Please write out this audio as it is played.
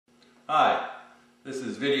Hi, this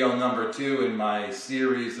is video number 2 in my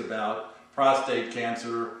series about prostate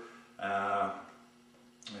cancer.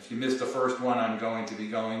 If you missed the first one, I'm going to be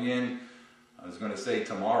going in. I was going to say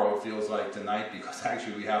tomorrow, it feels like tonight, because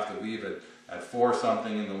actually we have to leave at 4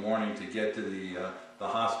 something in the morning to get to the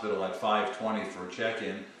hospital at 5:20 for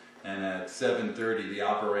check-in, and at 7:30 the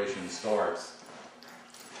operation starts.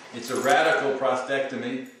 It's a radical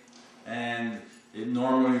prostatectomy, and it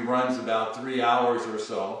normally runs about 3 hours or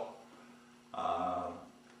so.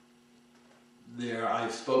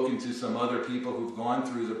 I've spoken to some other people who've gone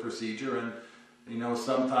through the procedure, and you know,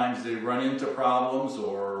 sometimes they run into problems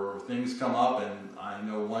or things come up, and I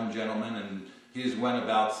know one gentleman and his went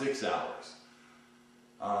about 6 hours.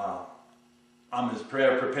 I'm as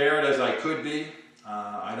prepared as I could be.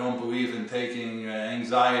 I don't believe in taking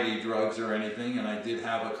anxiety drugs or anything, and I did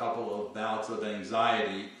have a couple of bouts of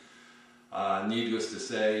anxiety. Needless to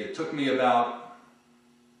say, it took me about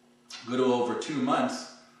a little over 2 months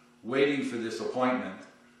waiting for this appointment,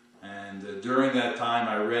 and during that time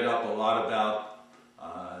I read up a lot about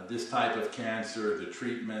this type of cancer, the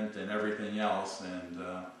treatment and everything else, and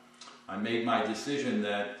I made my decision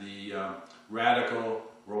that the radical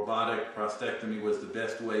robotic prostatectomy was the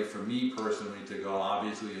best way for me personally to go.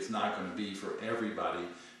 Obviously it's not going to be for everybody,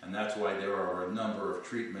 and that's why there are a number of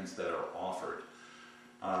treatments that are offered.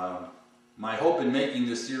 My hope in making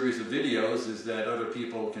this series of videos is that other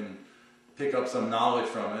people can pick up some knowledge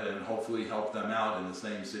from it and hopefully help them out in the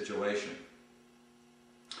same situation.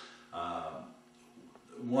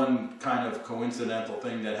 One kind of coincidental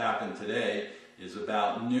thing that happened today is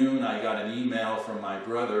about noon I got an email from my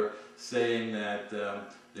brother saying that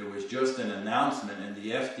there was just an announcement and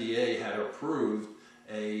the FDA had approved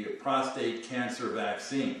a prostate cancer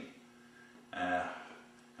vaccine.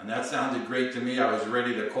 And that sounded great to me. I was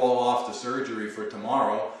ready to call off the surgery for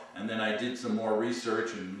tomorrow, and then I did some more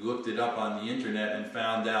research and looked it up on the internet and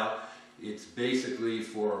found out it's basically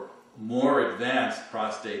for more advanced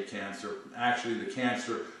prostate cancer, actually the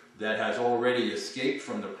cancer that has already escaped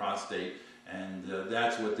from the prostate, and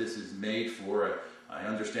that's what this is made for. I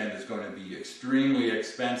understand it's going to be extremely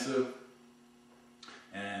expensive,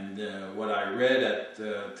 and what I read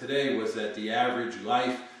today was that the average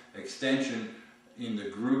life extension in the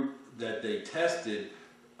group that they tested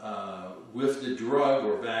with the drug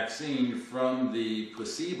or vaccine from the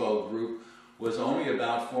placebo group was only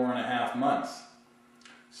about 4.5 months.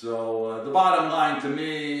 So the bottom line to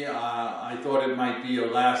me, I thought it might be a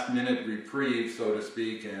last-minute reprieve, so to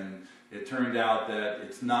speak, and it turned out that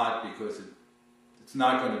it's not, because it's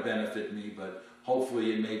not going to benefit me, but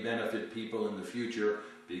hopefully it may benefit people in the future,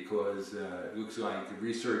 because it looks like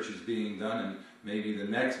research is being done, and maybe the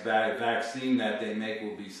next vaccine that they make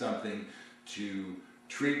will be something to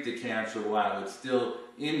treat the cancer while it's still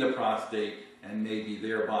in the prostate, and maybe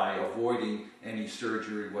thereby avoiding any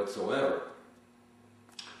surgery whatsoever.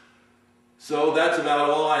 So that's about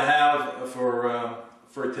all I have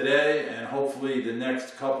for today, and hopefully the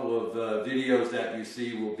next couple of videos that you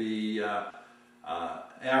see will be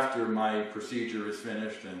after my procedure is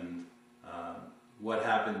finished and what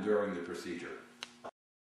happened during the procedure.